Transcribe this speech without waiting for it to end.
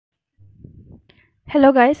Hello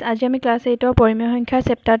guys, আজি আমি class 8 ৰ পৰিমেয় সংখ্যাৰ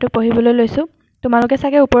চেপ্টাৰটো পঢ়িবলৈ লৈছো। তোমালোকে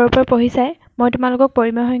চাগে ওপৰৰ পঢ়িছাই। মই তোমালোকক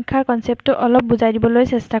পৰিমেয় সংখ্যাৰ কনসেপ্টটো অলপ বুজাই দিবলৈ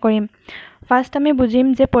চেষ্টা কৰিম। ফাৰ্স্ট আমি বুজিম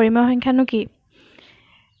যে পৰিমেয় সংখ্যানো কি।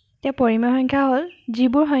 তে পৰিমেয় সংখ্যা হ'ল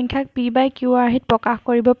যিবোৰ সংখ্যাক p/q আৰ্হিত প্ৰকাশ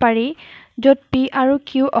কৰিব পাৰি, য'ত p আৰু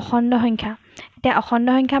q অখণ্ড সংখ্যা। এটা অখণ্ড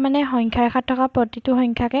সংখ্যা মানে সংখ্যা ৰেখাত থকা প্ৰতিটো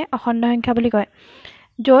সংখ্যাকে অখণ্ড সংখ্যা বুলি কয়।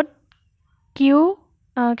 য'ত q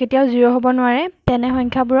কেতিয়াও 0 হ'ব নোৱাৰে, তেনে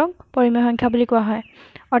সংখ্যাবোৰক পৰিমেয় সংখ্যা বুলি কোৱা হয়।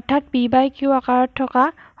 অৰ্থাৎ p/q আকাৰত থকা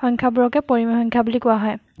সংখ্যাবোৰকে পৰিমেয় সংখ্যা বুলি কোৱা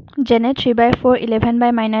হয়। যেনে 3/4,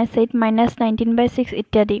 11/-8, -19/6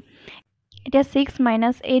 ইত্যাদি। এতিয়া 6,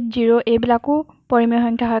 -8, 0 এইবিলাকো পৰিমেয়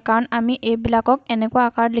সংখ্যা হয়, কাৰণ আমি এইবিলাকক এনেকুৱা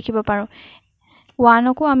আকাৰত লিখিব পাৰোঁ।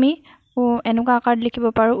 1কো আমি এনেকুৱা আকাৰত লিখিব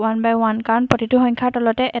পাৰোঁ 1/1, কাৰণ প্ৰতিটো সংখ্যাৰ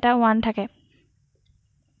তলতে এটা 1 থাকে।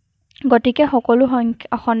 গতিকে সকলো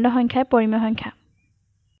অখণ্ড সংখ্যাই পৰিমেয় সংখ্যা।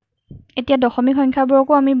 এতিয়া দশমিক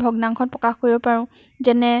সংখ্যাবোৰকো আমি ভগ্নাংশত প্ৰকাশ কৰিব পাৰোঁ,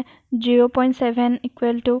 যেনে 0.7 =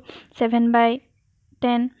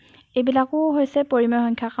 7/10। এইবিলাকো হৈছে পৰিমেয়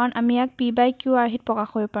সংখ্যা, কাৰণ আমি ইয়াক p/q আৰ্হিত প্ৰকাশ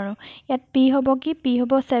কৰিব পাৰোঁ। ইয়াত p হ'ব কি? p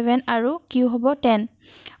হ'ব 7 আৰু q হ'ব 10।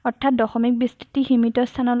 অৰ্থাৎ দশমিক বিস্তৃতি সীমিত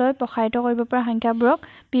স্থানলৈ প্ৰসাৰিত কৰিব পৰা সংখ্যাবোৰক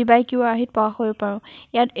p/q আৰ্হিত প্ৰকাশ কৰিব পাৰোঁ।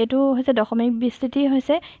 ইয়াত এইটো হৈছে দশমিক বিস্তৃতি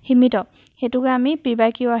হৈছে সীমিত, সেইটোকে আমি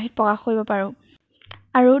p/q আৰ্হিত প্ৰকাশ কৰিব পাৰোঁ।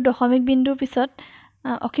 আৰু দশমিক বিন্দুৰ পিছত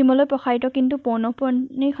অসীমলৈ প্ৰসাৰিত কিন্তু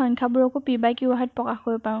পৌনঃপুনিক সংখ্যাবোৰকো p/q আৰ্হিত প্ৰকাশ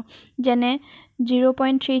কৰিব পাৰোঁ। যেনে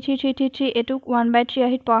 0.3333 এইটোক 1/3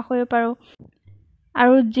 আৰ্হিত প্ৰকাশ কৰিব পাৰোঁ।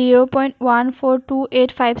 আৰু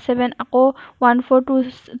 0.142857 আকৌ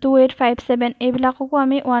 142857 এইবিলাককো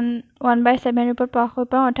আমি 1/7 ৰূপত প্ৰকাশ কৰিব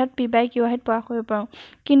পাৰোঁ, অৰ্থাৎ p/q আৰ্হিত প্ৰকাশ কৰিব পাৰোঁ।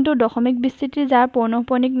 কিন্তু দশমিক বিস্তৃতি যাৰ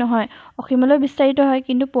পৌনঃপুনিক নহয়, অসীমলৈ বিস্তাৰিত হয়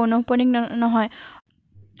কিন্তু পৌনঃপুনিক নহয়,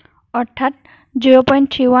 অৰ্থাৎ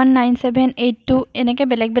 0.319782 এনেকে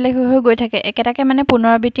বেলেগ বেলেগ হৈ গৈ থাকে, একেটাকে মানে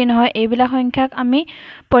পুনৰাবৃত্তি নহয়, এইবিলাক সংখ্যাক আমি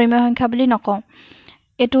পৰিমেয় সংখ্যা বুলি নকওঁ।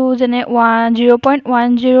 এইটো যেনে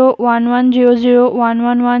 0.101100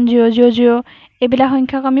 111000 এইবিলাক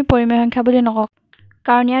সংখ্যাক আমি পৰিমেয় সংখ্যা বুলি নকওঁ,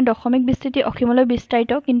 কাৰণ ইয়াৰ দশমিক বিস্তৃতি অসীমলৈ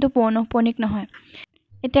বিস্তাৰিত কিন্তু পৌনঃপুনিক নহয়।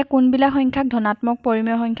 এতিয়া কোনবিলাক সংখ্যাক ধনাত্মক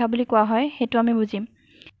পৰিমেয় সংখ্যা বুলি কোৱা হয় সেইটো আমি বুজিম।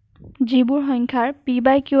 যিবোৰ সংখ্যাৰ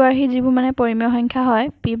p/q আৰ্হি যিবোৰ মানে পৰিমেয় সংখ্যা হয়,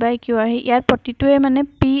 p/q আৰ্হি ইয়াৰ প্ৰতিটোৱে মানে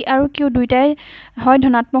p আৰু q দুইটাই হয়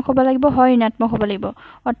ধনাত্মক হ'ব লাগিব, হয় ঋণাত্মক হ'ব লাগিব।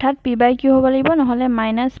 অৰ্থাৎ p/q হ'ব লাগিব, নহ'লে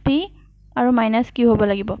 -p আৰু -q হ'ব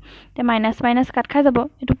লাগিব। তে মাইনাছ কাট খাই যাব,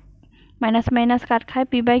 এইটো মাইনাছ কাট খাই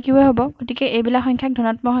p/q হ'ব। গতিকে এইবিলাক সংখ্যাক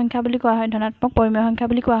ধনাত্মক সংখ্যা বুলি কোৱা হয়, ধনাত্মক পৰিমেয় সংখ্যা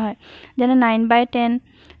বুলি কোৱা হয়। যেনে 9/10,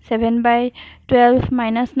 7/12,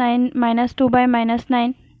 -9, -2/-9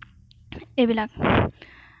 এইবিলাক।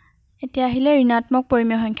 এতিয়া আহিলে ঋণাত্মক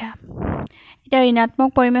পৰিমেয় সংখ্যা। এতিয়া ঋণাত্মক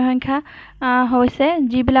পৰিমেয় সংখ্যা হৈছে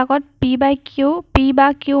যিবিলাকত p বা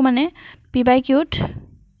q মানে p/qত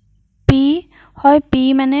p হয়, p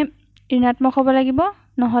মানে ঋণাত্মক হ'ব লাগিব,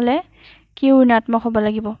 নহ'লে q ঋণাত্মক হ'ব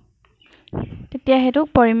লাগিব। তেতিয়া সেইটোক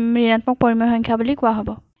ঋণাত্মক পৰিমেয় সংখ্যা বুলি কোৱা হ'ব।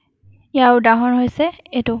 ইয়াৰ উদাহৰণ হৈছে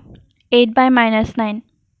এইটো 8/-9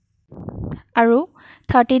 আৰু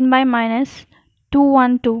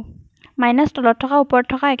 13/-212। মাইনাছ তলত থকা ওপৰত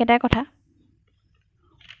থকা একেটাই কথা।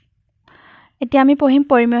 এতিয়া আমি পঢ়িম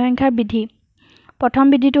পৰিমেয় সংখ্যাৰ বিধি। প্ৰথম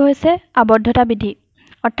বিধিটো হৈছে আবদ্ধতা বিধি,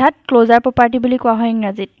 অৰ্থাৎ ক্লোজাৰ প্ৰপাৰ্টি বুলি কোৱা হয়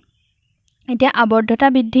ইংৰাজীত। এতিয়া আবদ্ধতা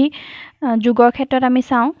বিধি যোগৰ ক্ষেত্ৰত আমি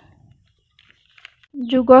চাওঁ।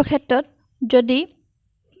 যোগৰ ক্ষেত্ৰত যদি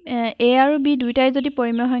a আৰু b দুইটাই যদি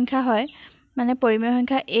পৰিমেয় সংখ্যা হয়, মানে পৰিমেয়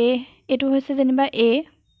সংখ্যা a, এইটো হৈছে যেনিবা a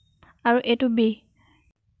আৰু এইটো b।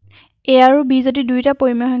 a আৰু b যদি দুইটা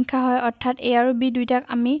পৰিমেয় সংখ্যা হয়, অৰ্থাৎ a আৰু b দুইটাক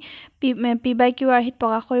আমি p/q আৰ্হিত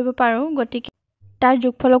প্ৰকাশ কৰিব পাৰোঁ, গতিকে তাৰ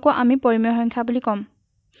যোগফলকো আমি পৰিমেয় সংখ্যা বুলি ক'ম।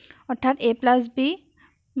 অৰ্থাৎ a + b,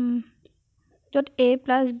 য'ত a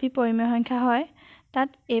 + b পৰিমেয় সংখ্যা হয়, তাত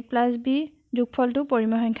a + b যোগফলটো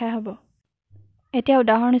পৰিমেয় সংখ্যাই হ'ব। এতিয়া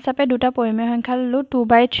উদাহৰণ হিচাপে দুটা পৰিমেয় সংখ্যা ল'লোঁ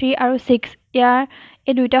 2/3 আৰু 6।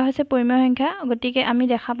 এই দুইটা হৈছে পৰিমেয় সংখ্যা, গতিকে আমি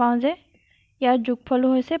দেখা পাওঁ যে ইয়াৰ যোগফলো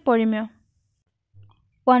হৈছে পৰিমেয়।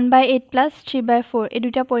 1/8 + 3/4 এই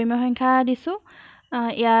দুটা পৰিমেয় সংখ্যা দিছোঁ,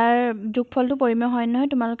 ইয়াৰ যোগফলটো পৰিমেয় হয় নহয়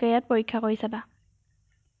তোমালোকে ইয়াত পৰীক্ষা কৰি চাবা।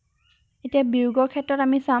 এতিয়া বিয়োগৰ ক্ষেত্ৰত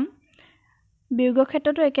আমি চাম। বিয়োগৰ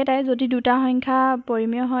ক্ষেত্ৰতো একেটাই, যদি দুটা সংখ্যা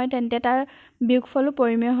পৰিমেয় হয় তেন্তে তাৰ বিয়োগফলো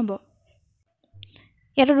পৰিমেয় হ'ব।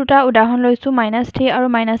 ইয়াতো দুটা উদাহৰণ লৈছোঁ -3 আৰু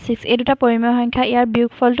 -6। এই দুটা পৰিমেয় সংখ্যা, ইয়াৰ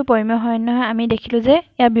বিয়োগফলটো পৰিমেয় হয় নহয় আমি দেখিলোঁ যে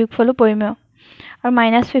ইয়াৰ বিয়োগফলো পৰিমেয়। আৰু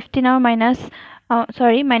 -15 আৰু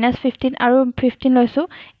 -15 লৈছোঁ,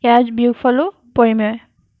 ইয়াৰ বিয়োগফলো পৰিমেয়।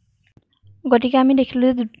 গতিকে আমি দেখিলোঁ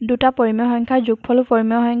যে দুটা পৰিমেয় সংখ্যাৰ যোগফলো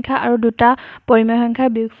পৰিমেয় সংখ্যা আৰু দুটা পৰিমেয় সংখ্যাৰ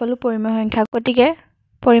বিয়োগফলো পৰিমেয় সংখ্যা। গতিকে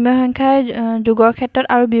পৰিমেয় সংখ্যাৰ যোগৰ ক্ষেত্ৰত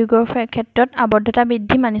আৰু বিয়োগৰ ক্ষেত্ৰত আবদ্ধতা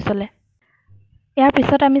বিধি মানি চলে। ইয়াৰ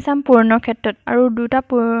পিছত আমি চাম পূৰ্ণ ক্ষেত্ৰত আৰু দুটা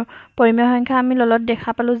পৰিমেয় সংখ্যা আমি ললত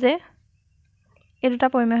দেখা পালোঁ যে এই দুটা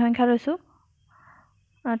পৰিমেয় সংখ্যা লৈছোঁ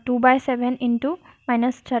 2/7 ইনটু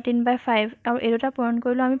 -13/5 আৰু এই দুটা পূৰণ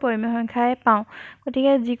কৰিলেও আমি পৰিমেয় সংখ্যাই পাওঁ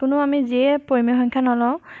গতিকে যিকোনো আমি যিয়ে পৰিমেয় সংখ্যা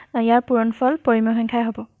নলওঁ ইয়াৰ পূৰণফল পৰিমেয় সংখ্যাই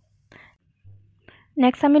হ'ব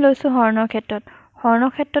নেক্সট আমি লৈছোঁ হৰণৰ ক্ষেত্ৰত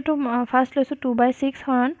হৰণৰ ক্ষেত্ৰতো ফাৰ্ষ্ট লৈছোঁ 2/6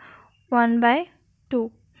 হৰণ 1/2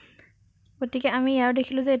 গতিকে আমি ইয়াৰ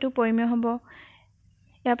দেখিলোঁ যে এইটো পৰিমেয় হ'ব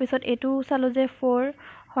ইয়াৰ পিছত এইটো চালোঁ যে 4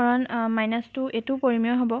 হৰণ -2 এইটো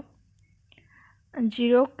পৰিমেয় হ'ব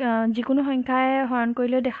 0 যিকোনো সংখ্যাই হৰণ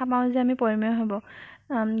কৰিলেও দেখা পাওঁ যে আমি পৰিমেয় হ'ব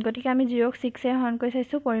গতিকে আমি 0ক 6এ হৰণ কৰি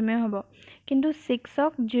চাইছোঁ পৰিমেয় হ'ব কিন্তু 6ক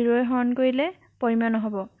 0এ হৰণ কৰিলে পৰিমেয়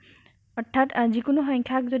নহ'ব অৰ্থাৎ যিকোনো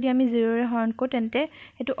সংখ্যাক যদি আমি 0ৰে হৰণ কৰোঁ তেন্তে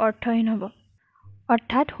সেইটো অৰ্থহীন হ'ব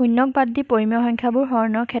অৰ্থাৎ শূন্যক বাদ দি পৰিমেয় সংখ্যাবোৰ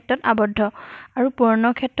হৰণৰ ক্ষেত্ৰত আবদ্ধ আৰু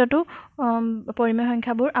পূৰণৰ ক্ষেত্ৰতো পৰিমেয়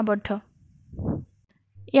সংখ্যাবোৰ আবদ্ধ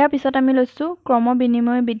ইয়াৰ পিছত আমি লৈছোঁ ক্ৰম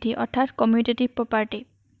বিনিময় বিধি অৰ্থাৎ কমিউটেটিভ প্ৰপাৰ্টি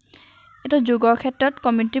এইটো যোগৰ ক্ষেত্ৰত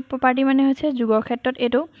কমিউটেটিভ প্ৰপাৰ্টি মানে হৈছে যোগৰ ক্ষেত্ৰত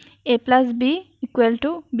এইটো a + b =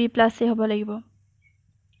 b + a হ'ব লাগিব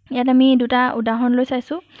ইয়াত আমি দুটা উদাহৰণ লৈ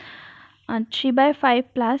চাইছোঁ 3/5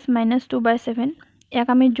 plus -2/7 ইয়াক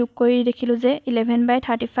আমি যোগ কৰি দেখিলোঁ যে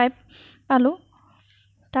 11/35 পালোঁ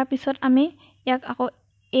তাৰপিছত আমি ইয়াক আকৌ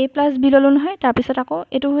a + b ল'লোঁ নহয় তাৰপিছত আকৌ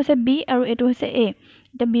এইটো হৈছে b আৰু এইটো হৈছে a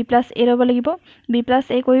এতিয়া b + a ল'ব লাগিব b +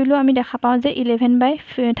 a কৰিলেও আমি দেখা পাওঁ যে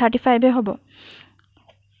 11/35 হ'ব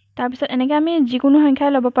তাৰপিছত এনেকৈ আমি যিকোনো সংখ্যাই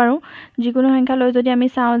ল'ব পাৰোঁ যিকোনো সংখ্যা লৈ যদি আমি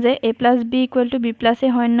চাওঁ যে a + b = b + a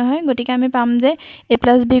হয় নহয় গতিকে আমি পাম যে a +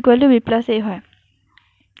 b = b + a হয়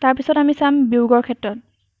তাৰপিছত আমি চাম বিয়োগৰ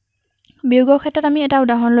ক্ষেত্ৰত আমি এটা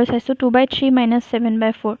উদাহৰণ লৈ চাইছোঁ 2/3 -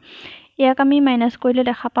 7/4 ইয়াক আমি মাইনাছ কৰিলে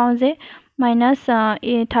দেখা পাওঁ যে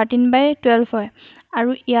 -13/12 হয় আৰু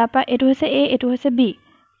ইয়াৰ পৰা এইটো হৈছে a এইটো হৈছে b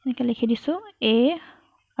এনেকৈ লিখি দিছোঁ a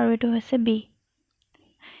আৰু এইটো হৈছে b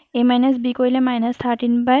a - b কৰিলে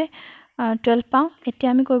 -13/12 পাওঁ এতিয়া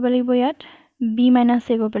আমি কৰিব লাগিব ইয়াত b - a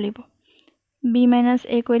কৰিব লাগিব b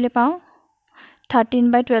 - a কৰিলে পাওঁ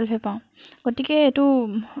 13/12 পাওঁ গতিকে এইটো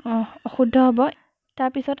অশুদ্ধ হ'ব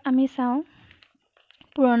তাৰপিছত আমি চাওঁ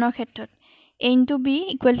পূৰণৰ ক্ষেত্ৰত a × b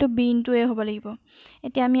 = b × a হ'ব লাগিব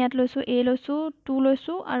এতিয়া আমি ইয়াত লৈছোঁ a লৈছোঁ 2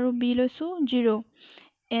 লৈছোঁ আৰু b লৈছোঁ 0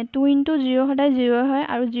 2 × 0 সদায় 0 হয়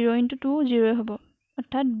আৰু 0 × 2 0 হ'ব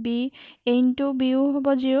অৰ্থাৎ a × b ও হ'ব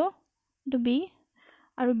 0 × b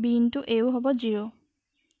আৰু b × a ও হ'ব 0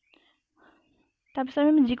 তাৰপিছত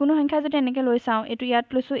আমি যিকোনো সংখ্যা যদি এনেকৈ লৈ চাওঁ এইটো ইয়াত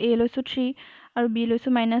লৈছোঁ a লৈছোঁ 3 আৰু b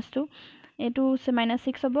লৈছোঁ -2 এইটো হৈছে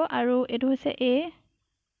 -6 হ'ব আৰু এইটো হৈছে a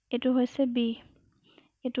এইটো হৈছে b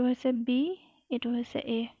এইটো হৈছে b এইটো হৈছে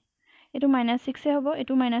a এইটো -6 হ'ব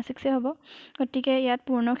এইটো -6 হ'ব গতিকে ইয়াত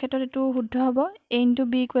পূৰ্ণ ক্ষেত্ৰত এইটো শুদ্ধ হ'ব a ×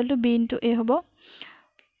 b = b × a হ'ব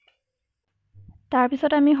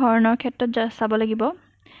তাৰপিছত আমি হৰণৰ ক্ষেত্ৰত চাব লাগিব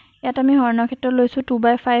ইয়াত আমি হৰণৰ ক্ষেত্ৰত লৈছোঁ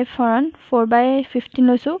 2/5 হৰণ 4/15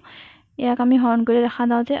 লৈছোঁ ইয়াক আমি হৰণ কৰি দেখা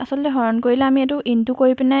যাওঁ যে আচলতে হৰণ কৰিলে আমি এইটো ইনটু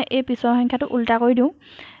কৰি পিনে এই পিছৰ সংখ্যাটো উল্টা কৰি দিওঁ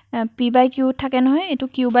p/q থাকে নহয় এইটো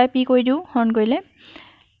q/p কৰি দিওঁ হৰণ কৰিলে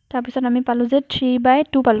তাৰপিছত আমি পালোঁ যে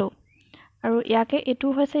 3/2 পালোঁ আৰু ইয়াকে এইটো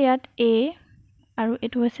হৈছে ইয়াত a আৰু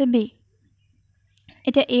এইটো হৈছে b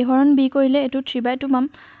এতিয়া a হৰণ b কৰিলে এইটো 3/2 পাম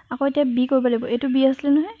আকৌ এতিয়া b কৰিব লাগিব এইটো b আছিলে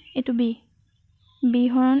নহয় এইটো b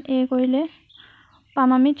হৰণ a কৰিলে পাম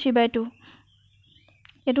আমি 3/2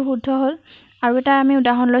 এইটো শুদ্ধ হ'ল আৰু এটা আমি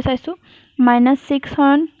উদাহৰণ লৈ চাইছোঁ -6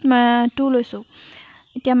 হৰণ 2 লৈছোঁ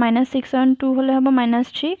এতিয়া -6 হৰণ 2 হ'লে হ'ব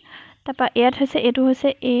 -3 তাৰপৰা ইয়াত হৈছে এইটো হৈছে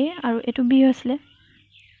a আৰু এইটো b হৈছিলে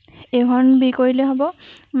a হৰণ b কৰিলে হ'ব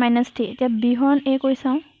 -3 এতিয়া b হৰণ a কৰি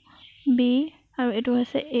চাওঁ b আৰু এইটো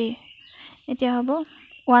হৈছে a এতিয়া হ'ব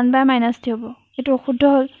 1/-3 হ'ব এইটো অশুদ্ধ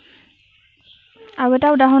হ'ল আৰু এটা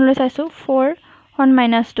উদাহৰণ লৈ চাইছোঁ 4 হৰণ -2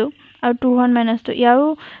 আৰু 2 হৰণ -2 ইয়াৰো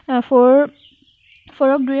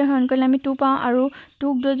 4ক 2ৰে হৰণ কৰিলে আমি 2 পাওঁ আৰু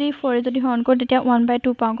 2ক যদি 4ৰে যদি হৰণ কৰোঁ তেতিয়া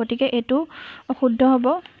 1/2 পাওঁ গতিকে এইটো অশুদ্ধ হ'ব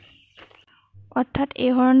অৰ্থাৎ a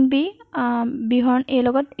হৰণ b হৰণ a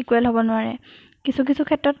লগত ইকুৱেল হ'ব নোৱাৰে কিছু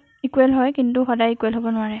ক্ষেত্ৰত ইকুৱেল হয় কিন্তু সদায় ইকুৱেল হ'ব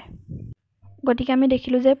নোৱাৰে গতিকে আমি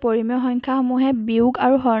দেখিলোঁ যে পৰিমেয় সংখ্যাসমূহে বিয়োগ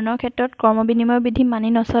আৰু হৰণৰ ক্ষেত্ৰত ক্ৰম বিনিময় বিধি মানি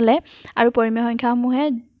নচলে আৰু পৰিমেয় সংখ্যাসমূহে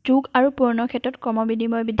যোগ আৰু পূৰণৰ ক্ষেত্ৰত ক্ৰম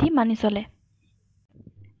বিনিময় বিধি মানি চলে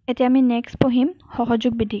এতিয়া আমি নেক্সট পঢ়িম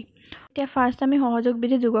সহযোগ বিধি এতিয়া ফাৰ্ষ্ট আমি সহযোগ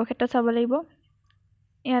বিধি যোগৰ ক্ষেত্ৰত চাব লাগিব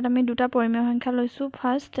ইয়াত আমি দুটা পৰিমেয় সংখ্যা লৈছোঁ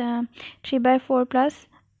ফাৰ্ষ্ট 3/4 plus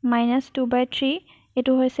 -2/3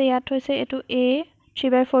 এইটো হৈছে ইয়াত হৈছে এইটো a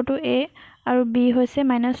 3/4 টো a আৰু b হৈছে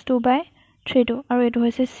 -2/3 টো আৰু এইটো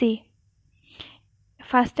হৈছে c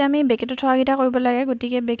ফাৰ্ষ্টে আমি ব্ৰেকেটত থকাকেইটা কৰিব লাগে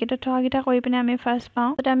গতিকে ব্ৰেকেটত থকাকেইটা কৰি পিনে আমি ফাৰ্ষ্ট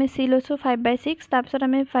পাওঁ তেতিয়া আমি c লৈছোঁ 5/6 তাৰপিছত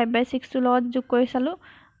আমি 5/6 টোৰ লগত যোগ কৰি চালোঁ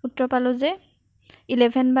উত্তৰ পালোঁ যে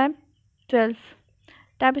 11/12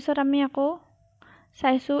 তাৰপিছত আমি আকৌ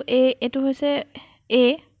চাইছোঁ এইটো হৈছে A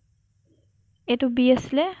এইটো B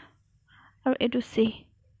আছিলে আৰু এইটো C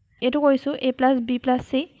এইটো কৰিছোঁ A + B +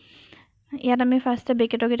 C ইয়াত আমি ফাৰ্ষ্টে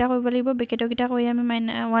ব্ৰেকেটৰকেইটা কৰিব লাগিব ব্ৰেকেটৰকেইটা কৰি আমি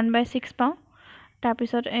 1/6 পাওঁ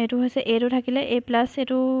তাৰপিছত এইটো হৈছে এইটো থাকিলে A +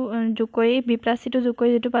 এইটো যোগ কৰি B + Cটো যোগ কৰি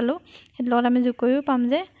যিটো পালোঁ সেইটো লগত আমি যোগ কৰিও পাম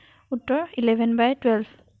যে উত্তৰ 11/12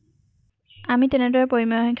 আমি তেনেদৰে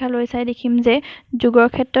পৰিমেয় সংখ্যা লৈ চাই দেখিম যে যোগৰ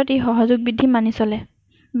ক্ষেত্ৰত ই সহযোগ বিধি মানি চলে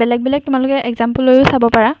বেলেগ বেলেগ তোমালোকে এক্সাম্পল লৈও চাব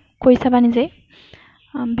পাৰা কৰি চাবা নিজে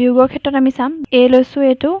বিয়োগৰ ক্ষেত্ৰত আমি চাম A লৈছোঁ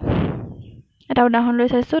এইটো এটা উদাহৰণ লৈ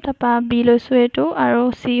চাইছোঁ তাৰপৰা B লৈছোঁ এইটো আৰু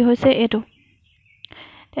C হৈছে এইটো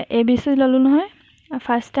ABC ল'লোঁ নহয়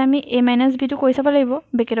ফাৰ্ষ্ট আমি A - Bটো কৰি চাব লাগিব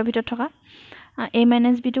ব্ৰেকেটৰ ভিতৰত থকা A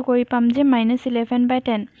 - Bটো কৰি পাম যে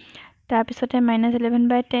 -11/10 তাৰপিছতে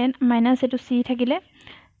 -11/10 মাইনাছ এইটো C থাকিলে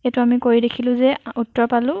এইটো আমি কৰি দেখিলোঁ যে উত্তৰ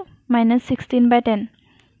পালোঁ -16/10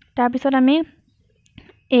 তাৰপিছত আমি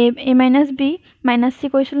A - B - C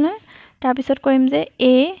কৰিছিলোঁ নহয় তাৰপিছত কৰিম যে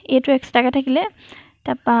এইটো এক্সট্ৰাকৈ থাকিলে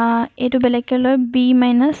তাৰপৰা এইটো বেলেগকৈ লৈ B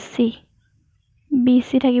 - C BC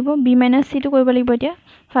থাকিব B - Cটো কৰিব লাগিব এতিয়া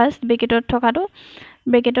ফাৰ্ষ্ট ব্ৰেকেটত থকাটো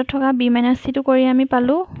ব্ৰেকেটত থকা B - Cটো কৰি আমি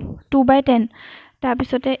পালোঁ 2/10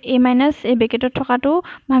 তাৰপিছতে A - এই ব্ৰেকেটত থকাটো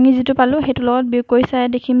ভাঙি যিটো পালোঁ সেইটো লগত বিয়োগ কৰি চাই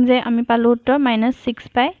দেখিম যে আমি পালোঁ উত্তৰ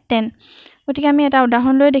 -6/10 গতিকে আমি এটা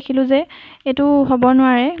উদাহৰণ লৈ দেখিলোঁ যে এইটো হ'ব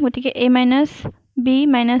নোৱাৰে গতিকে A - B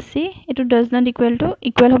 - C এইটো does not equal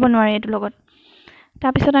হ'ব নোৱাৰে এইটোৰ লগত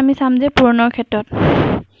তাৰপিছত আমি চাম যে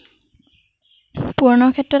পূৰণৰ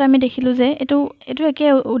ক্ষেত্ৰত আমি দেখিলোঁ যে এইটো একে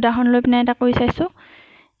উদাহৰণ লৈ পিনে এটা কৰি চাইছোঁ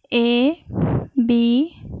A B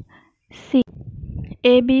C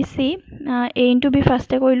A B C A × B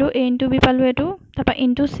ফাৰ্ষ্টে কৰিলোঁ A × B পালোঁ এইটো তাৰপৰা ×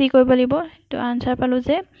 C কৰিব লাগিব এইটো আনচাৰ পালোঁ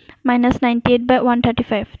যে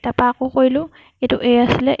 -98/135 তাৰপৰা আকৌ কৰিলোঁ এইটো A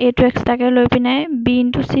আছিলে এইটো এক্সট্ৰাকৈ লৈ পিনে B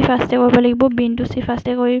 × C ফাৰ্ষ্টে কৰিব লাগিব B × C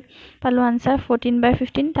ফাৰ্ষ্টে কৰি পালোঁ আনচাৰ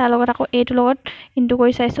 14/15 তাৰ লগত আকৌ এইটোৰ লগত ইনটু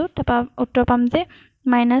কৰি চাইছোঁ তাৰপৰা উত্তৰ পাম যে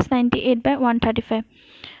 -98/135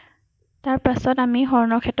 তাৰ পাছত আমি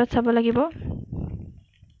হৰণৰ ক্ষেত্ৰত চাব লাগিব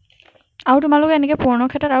আৰু তোমালোকে এনেকৈ পূৰণৰ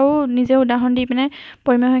ক্ষেত্ৰত আৰু নিজে উদাহৰণ দি পিনে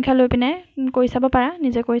পৰিমেয় সংখ্যা লৈ পিনে কৰি চাব পাৰা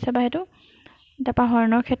নিজে কৰি চাবা সেইটো তাৰপৰা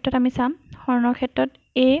হৰণৰ ক্ষেত্ৰত আমি চাম হৰণৰ ক্ষেত্ৰত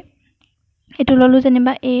এইটো ল'লোঁ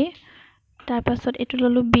যেনিবা A তাৰপাছত এইটো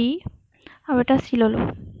ল'লোঁ B আৰু এটা C ল'লোঁ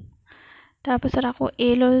তাৰপাছত আকৌ A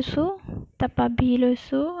লৈছোঁ তাৰপৰা B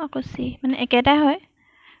লৈছোঁ আকৌ C মানে একেটাই হয়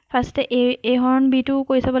ফাৰ্ষ্টে A হৰণ Bটো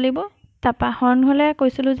কৰি চাব লাগিব তাৰপৰা হৰণ হ'লে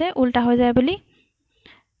কৈছিলোঁ যে উল্টা হৈ যায় বুলি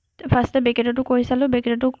ফাৰ্ষ্টে ব্ৰেকেটটো কৰি চালোঁ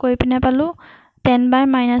ব্ৰেকেটটো কৰি পিনে পালোঁ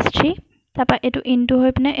 10/-3 তাৰপৰা এইটো ইনটু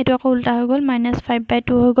হৈ পিনে এইটো আকৌ উল্টা হৈ গ'ল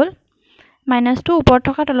 -5/2 হৈ গ'ল মাইনাছটো ওপৰত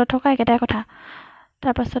থকা তলত থকা একেটাই কথা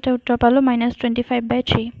তাৰপাছতে উত্তৰ পালোঁ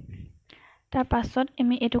 -25/3 তাৰপাছত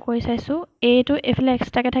আমি এইটো কৰি চাইছোঁ এইটো এইফালে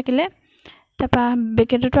এক্সট্ৰাকৈ থাকিলে তাৰপৰা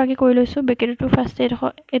ব্ৰেকেটটো আগে কৰি লৈছোঁ ব্ৰেকেটটো ফাৰ্ষ্টে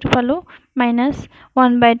এইটো পালোঁ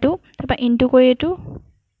 -1/2 তাৰপৰা ইনটু কৰি এইটো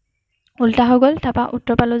উল্টা হৈ গ'ল তাৰপৰা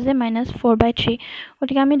উত্তৰ পালোঁ যে -4/3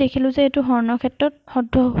 গতিকে আমি দেখিলোঁ যে এইটো হৰণৰ ক্ষেত্ৰত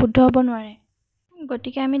শুদ্ধ হ'ব নোৱাৰে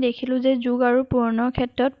গতিকে আমি দেখিলোঁ যে যোগ আৰু পূৰণৰ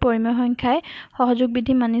ক্ষেত্ৰত পৰিমেয় সংখ্যাই সহযোগ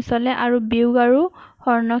বিধি মানি চলে আৰু বিয়োগ আৰু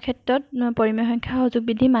হৰণৰ ক্ষেত্ৰত পৰিমেয় সংখ্যা সহযোগ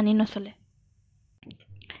বিধি মানি নচলে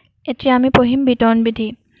এতিয়া আমি পঢ়িম বিতৰণ বিধি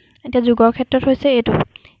এতিয়া যোগৰ ক্ষেত্ৰত হৈছে এইটো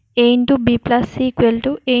A × B + C =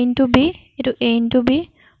 A × B এইটো A × B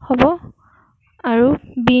হ'ব আৰু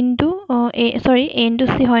A ×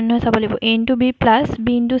 C হয় নহয় চাব লাগিব A × B + B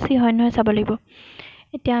 × C হয় নহয় চাব লাগিব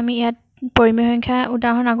এতিয়া আমি ইয়াত পৰিমেয় সংখ্যা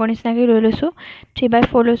উদাহৰণ আগৰ নিচিনাকৈ লৈ লৈছোঁ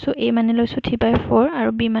 3/4 লৈছোঁ A মানে লৈছোঁ 3/4 আৰু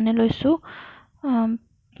B মানে লৈছোঁ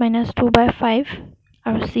 -2/5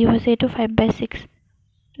 আৰু C হৈছে এইটো 5/6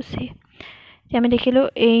 C এতিয়া আমি দেখিলোঁ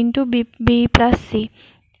A × B + C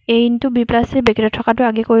A × B + C ব্ৰেকেটত থকাটো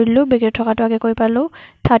আগে কৰি দিলোঁ ব্ৰেকেটত থকাটো আগে কৰি পালোঁ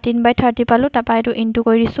 13/30 পালোঁ তাৰপৰা এইটো ইনটু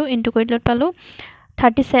কৰি দিছোঁ ইনটু কৰি দিলত পালোঁ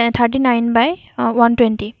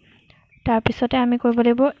 39/120 তাৰপিছতে আমি কৰিব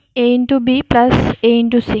লাগিব A × B + A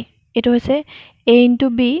 × C এইটো হৈছে A ×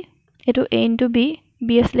 B এইটো A × B B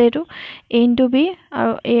আছিলে এইটো A × B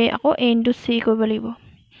আৰু আকৌ A × C কৰিব লাগিব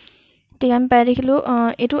তেতিয়া আমি পাই দেখিলোঁ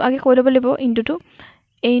এইটো আগে কৰি ল'ব লাগিব ইনটুটো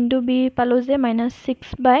A × B পালোঁ যে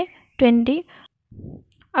 -6/20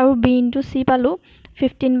 আৰু B × C পালোঁ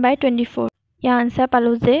 15/24 ইয়াৰ আনচাৰ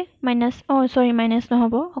পালোঁ যে মাইনাছ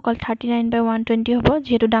নহ'ব অকল 39/120 হ'ব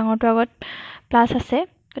যিহেতু ডাঙৰটো আগত প্লাছ আছে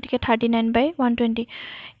গতিকে 39/120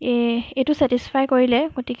 এইটো ছেটিছফাই কৰিলে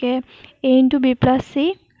গতিকে A × B + C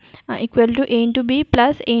 = A × B +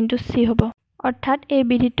 A × C হ'ব অৰ্থাৎ এই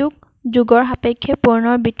বিধিটোক যোগৰ সাপেক্ষে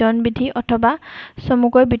পূৰণৰ বিতৰণ বিধি অথবা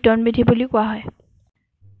চমুকৈ বিতৰণ বিধি বুলি কোৱা হয়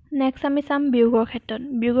নেক্সট আমি চাম বিয়োগৰ ক্ষেত্ৰত।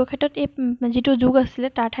 বিয়োগৰ ক্ষেত্ৰত এই যিটো যোগ আছিলে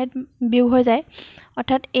তাৰ ঠাইত বিয়োগ হৈ যায়,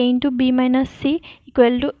 অৰ্থাৎ a into b minus c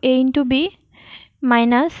equal to a into b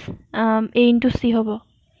minus a into c হ'ব।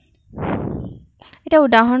 এতিয়া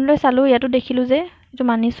উদাহৰণলৈ চালোঁ, ইয়াতো দেখিলোঁ যে এইটো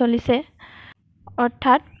মানি চলিছে,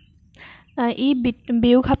 অৰ্থাৎ ই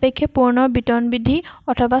বিয়োগ সাপেক্ষে পূৰণৰ বিতৰণ বিধি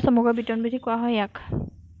অথবা সমগ্ৰ বিতৰণ বিধি কোৱা হয় ইয়াক।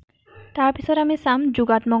 তাৰপিছত আমি চাম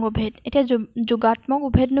যোগাত্মক উভেদ। এতিয়া যোগাত্মক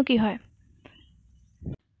উভেদনো কি হয়?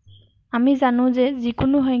 আমি জানো যে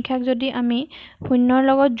যিকোনো সংখ্যাক যদি আমি শূন্যৰ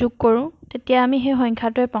লগত যোগ কৰোঁ তেতিয়া আমি সেই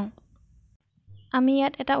সংখ্যাটোৱে পাওঁ। আমি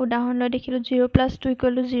ইয়াত এটা উদাহৰণ লৈ দেখিলোঁ 0 + 2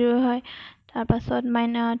 = 0 হয়। তাৰপাছত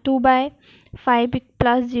 2/5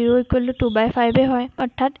 + 0 = 2/5 হয়।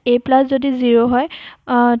 অৰ্থাৎ a + যদি 0 হয়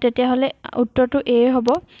তেতিয়াহ'লে উত্তৰটো a হ'ব।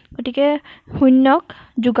 গতিকে শূন্যক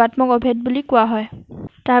যোগাত্মক অভেদ বুলি কোৱা হয়।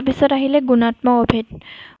 তাৰপিছত আহিলে গুণাত্মক অভেদ।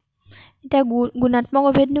 এতিয়া গুণাত্মক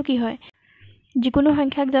অভেদনো কি হয়? যিকোনো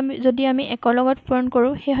সংখ্যাক যদি আমি 1ৰ লগত পূৰণ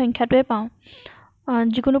কৰোঁ সেই সংখ্যাটোৱে পাওঁ।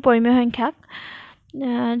 যিকোনো পৰিমেয় সংখ্যাক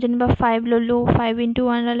যেনিবা 5 ল'লোঁ, 5 ×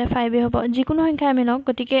 1 ল'লে 5 হ'ব। যিকোনো সংখ্যা আমি লওঁ,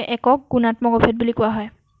 গতিকে একক গুণাত্মক অভেদ বুলি কোৱা হয়।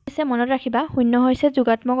 মনত ৰাখিবা 0 হৈছে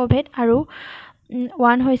যোগাত্মক অভেদ আৰু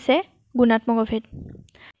 1 হৈছে গুণাত্মক অভেদ।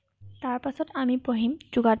 তাৰপাছত আমি পঢ়িম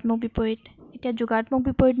যোগাত্মক বিপৰীত। এতিয়া যোগাত্মক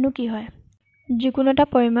বিপৰীতনো কি হয়? যিকোনো এটা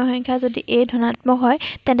পৰিমেয় সংখ্যা যদি a ধনাত্মক হয়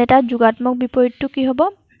তেন্তে তাৰ যোগাত্মক বিপৰীতটো কি হ'ব?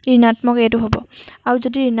 ঋণাত্মক a টো হ'ব। আৰু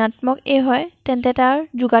যদি ঋণাত্মক a হয় তেন্তে তাৰ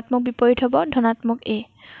যোগাত্মক বিপৰীত হ'ব ধনাত্মক a।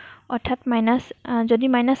 অৰ্থাৎ যদি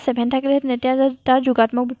 -7 থাকিলেহেঁতেন তেতিয়া তাৰ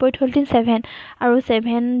যোগাত্মক বিপৰীত হ'লহেঁতেন 7, আৰু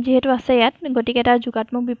 7 যিহেতু আছে ইয়াত গতিকে তাৰ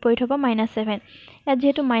যোগাত্মক বিপৰীত হ'ব -7। ইয়াত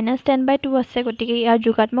যিহেতু -10/2 আছে গতিকে ইয়াৰ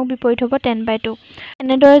যোগাত্মক বিপৰীত হ'ব 10/2।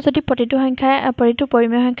 এনেদৰে যদি প্ৰতিটো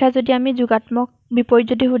পৰিমেয় সংখ্যা যদি আমি যোগাত্মক বিপৰীত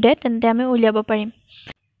যদি সোধে তেন্তে আমি উলিয়াব পাৰিম।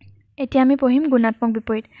 এতিয়া আমি পঢ়িম গুণাত্মক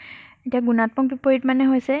বিপৰীত। এতিয়া গুণাত্মক বিপৰীত মানে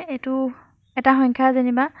হৈছে এইটো এটা সংখ্যা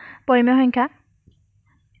যেনিবা পৰিমেয় সংখ্যা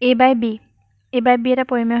a/b এটা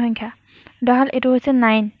পৰিমেয় সংখ্যা। উদাহৰণ এইটো হৈছে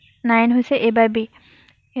 9 হৈছে a/b।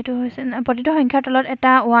 এইটো হৈছে প্ৰতিটো সংখ্যাৰ তলত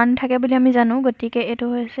এটা 1 থাকে বুলি আমি জানো, গতিকে এইটো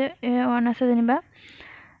হৈছে 1 আছে যেনিবা,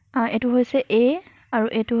 এইটো হৈছে a আৰু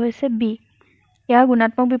এইটো হৈছে b। ইয়াৰ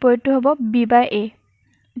গুণাত্মক বিপৰীতটো হ'ব b/a।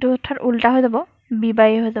 এইটো অৰ্থাৎ উল্টা হৈ যাব, b/a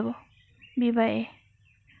হৈ যাব, b/a।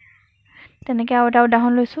 তেনেকৈ আৰু এটা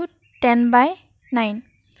উদাহৰণ লৈছোঁ 10/9।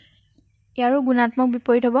 ইয়াৰো গুণাত্মক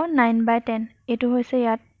বিপৰীত হ'ব 9/10। এইটো হৈছে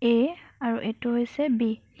ইয়াত a আৰু এইটো হৈছে b।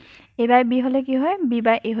 a/b হ'লে কি হয়?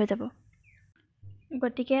 b/a হৈ যাব।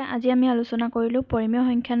 গতিকে আজি আমি আলোচনা কৰিলোঁ পৰিমেয়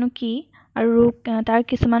সংখ্যানো কি আৰু তাৰ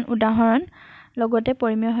কিছুমান উদাহৰণ, লগতে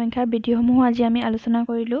পৰিমেয় সংখ্যাৰ বিধিসমূহো আজি আমি আলোচনা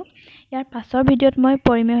কৰিলোঁ। ইয়াৰ পাছৰ ভিডিঅ'ত মই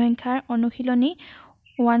পৰিমেয় সংখ্যাৰ অনুশীলনী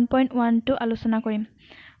 1.12 আলোচনা কৰিম।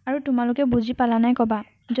 আৰু তোমালোকে বুজি পালা নাই ক'বা।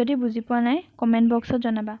 যদি বুজি পোৱা নাই কমেণ্ট বক্সত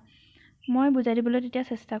জনাবা, মই বুজাই দিবলৈ তেতিয়া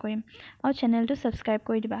চেষ্টা কৰিম। আৰু চেনেলটো ছাবস্ক্ৰাইব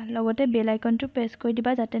কৰি দিবা, লগতে বেল আইকনটো প্ৰেছ কৰি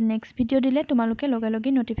দিবা যাতে নেক্সট ভিডিঅ' দিলে তোমালোকে লগে লগে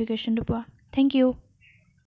ন'টিফিকেশ্যনটো পোৱা। Thank U.